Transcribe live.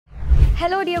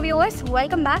Hello dear viewers,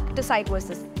 welcome back to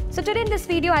Cybrosys. So today in this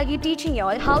video, I'll be teaching you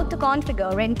all how to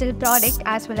configure rental product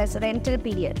as well as rental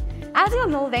period. As you all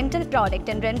know, rental product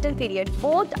and rental period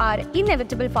both are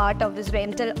inevitable part of this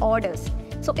rental orders.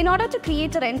 So in order to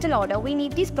create a rental order, we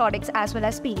need these products as well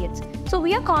as periods. So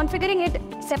we are configuring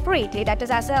it separately, that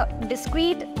is as a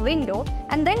discrete window,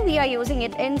 and then we are using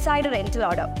it inside a rental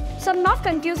order. So I'm not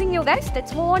confusing you guys.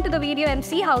 Let's move on to the video and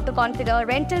see how to configure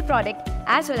rental product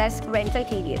as well as rental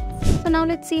period. So now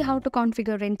let's see how to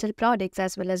configure rental products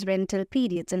as well as rental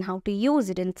periods and how to use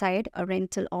it inside a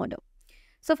rental order.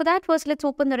 So for that, first let's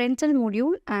open the rental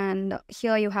module, and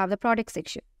here you have the product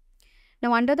section.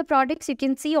 Now under the products, you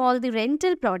can see all the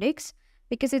rental products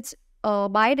because it's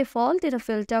by default in a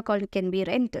filter called can be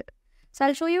rented. So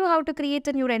I'll show you how to create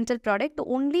a new rental product. The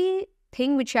only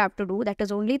thing which you have to do, that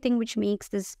is only thing which makes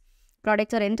this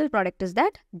product a rental product, is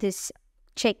that this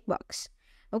checkbox.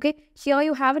 Okay, here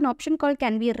you have an option called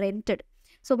can be rented.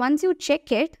 So once you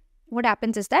check it, what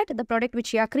happens is that the product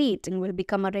which you are creating will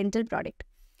become a rental product.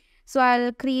 So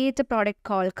I'll create a product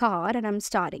called car and I'm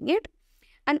starting it.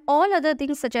 And all other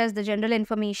things such as the general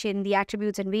information, the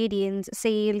attributes and variants,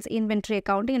 sales, inventory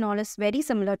accounting, and all is very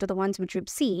similar to the ones which we've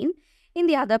seen in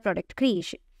the other product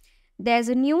creation. There's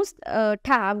a new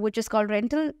tab which is called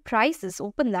rental prices.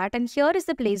 Open that, and here is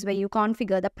the place where you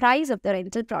configure the price of the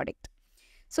rental product.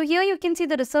 So here you can see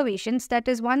the reservations. That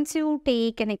is, once you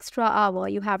take an extra hour,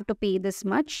 you have to pay this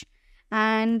much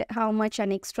and how much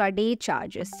an extra day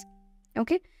charges.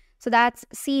 Okay, so that's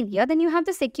seen here. Then you have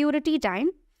the security time.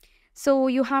 So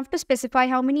you have to specify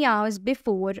how many hours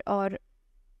before or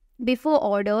before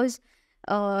orders,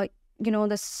 the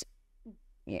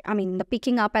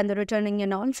picking up and the returning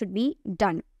and all should be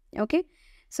done. Okay,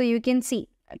 so you can see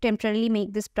temporarily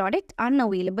make this product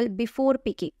unavailable before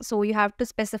picking. So you have to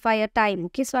specify a time.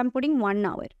 Okay, so I'm putting 1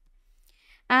 hour.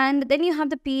 And then you have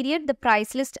the period, the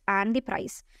price list, and the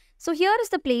price. So here is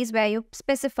the place where you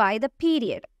specify the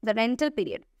period, the rental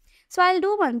period. So I'll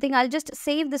do one thing. I'll just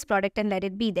save this product and let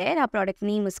it be there. Our product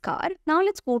name is car. Now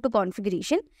let's go to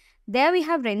configuration. There we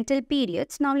have rental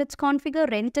periods. Now let's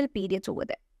configure rental periods over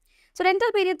there. So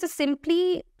rental periods is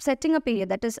simply setting a period,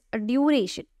 that is a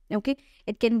duration. Okay,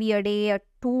 it can be a day, a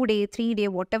 2 day, 3 day,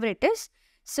 whatever it is.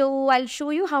 So I'll show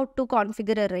you how to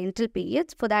configure a rental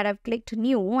period. For that, I've clicked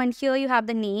new, and here you have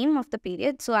the name of the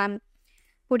period. So I'm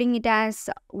putting it as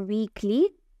weekly.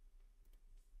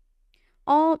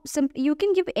 Or you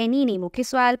can give any name. Okay,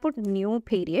 so I'll put new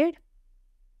period,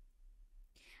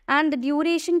 and the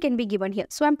duration can be given here.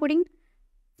 So I'm putting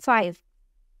 5.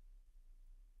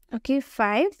 Okay,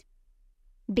 5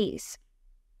 days.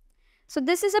 So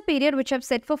this is a period which I've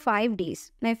set for 5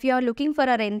 days. Now if you are looking for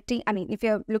a if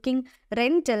you're looking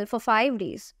rental for 5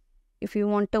 days, if you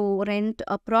want to rent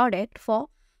a product for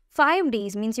 5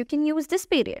 days, means you can use this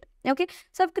period. Okay,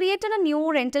 so I've created a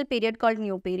new rental period called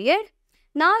new period.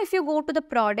 Now, if you go to the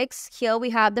products, here we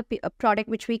have the product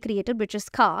which we created, which is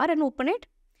car, and open it.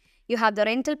 You have the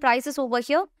rental prices over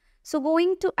here. So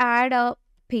going to add a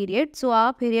period. So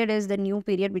our period is the new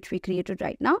period which we created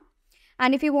right now.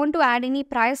 And if you want to add any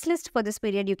price list for this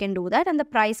period, you can do that. And the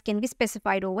price can be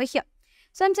specified over here.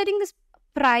 So I'm setting this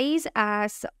price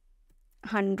as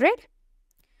 100.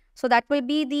 So that will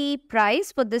be the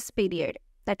price for this period.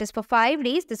 That is for 5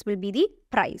 days, this will be the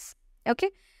price. Okay.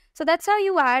 So that's how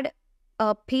you add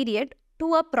a period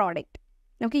to a product.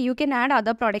 Okay, you can add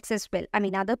other products as well.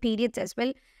 Other periods as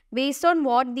well. Based on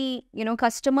what the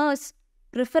customer is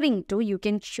referring to, you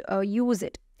can use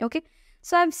it. Okay,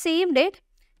 so I've saved it.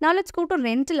 Now let's go to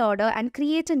rental order and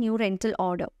create a new rental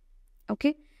order.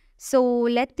 Okay, so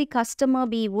let the customer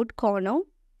be wood corner,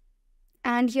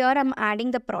 and here I'm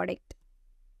adding the product.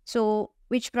 So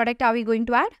which product are we going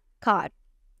to add? Car.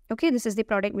 Okay, this is the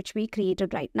product which we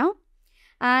created right now.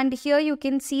 And here you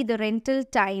can see the rental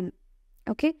time.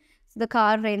 Okay, so the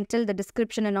car rental, the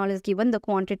description and all is given, the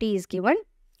quantity is given,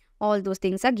 all those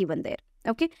things are given there.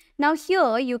 Okay, now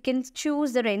here you can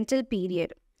choose the rental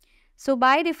period. So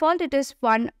by default it is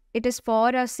for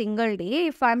a single day.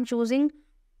 If I'm choosing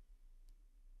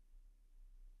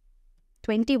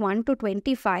 21 to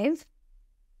 25,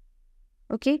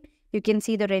 okay, you can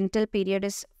see the rental period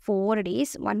is 4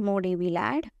 days. One more day we'll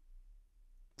add.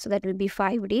 So that will be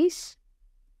 5 days.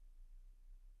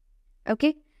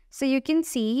 Okay, so you can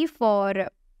see for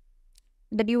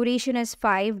the duration is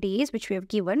 5 days, which we have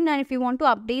given. And if you want to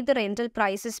update the rental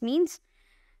prices, means,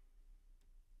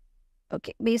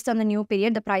 okay, based on the new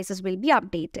period, the prices will be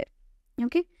updated.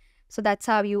 Okay, so that's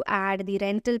how you add the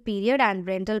rental period and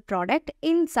rental product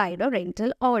inside a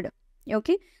rental order.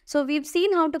 Okay, so we've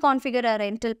seen how to configure a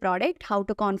rental product, how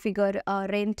to configure a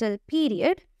rental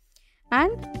period,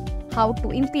 and how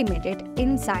to implement it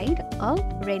inside a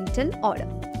rental order.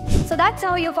 So that's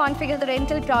how you configure the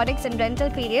rental products and rental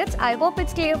periods. I hope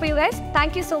it's clear for you guys.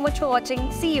 Thank you so much for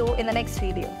watching. See you in the next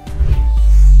video.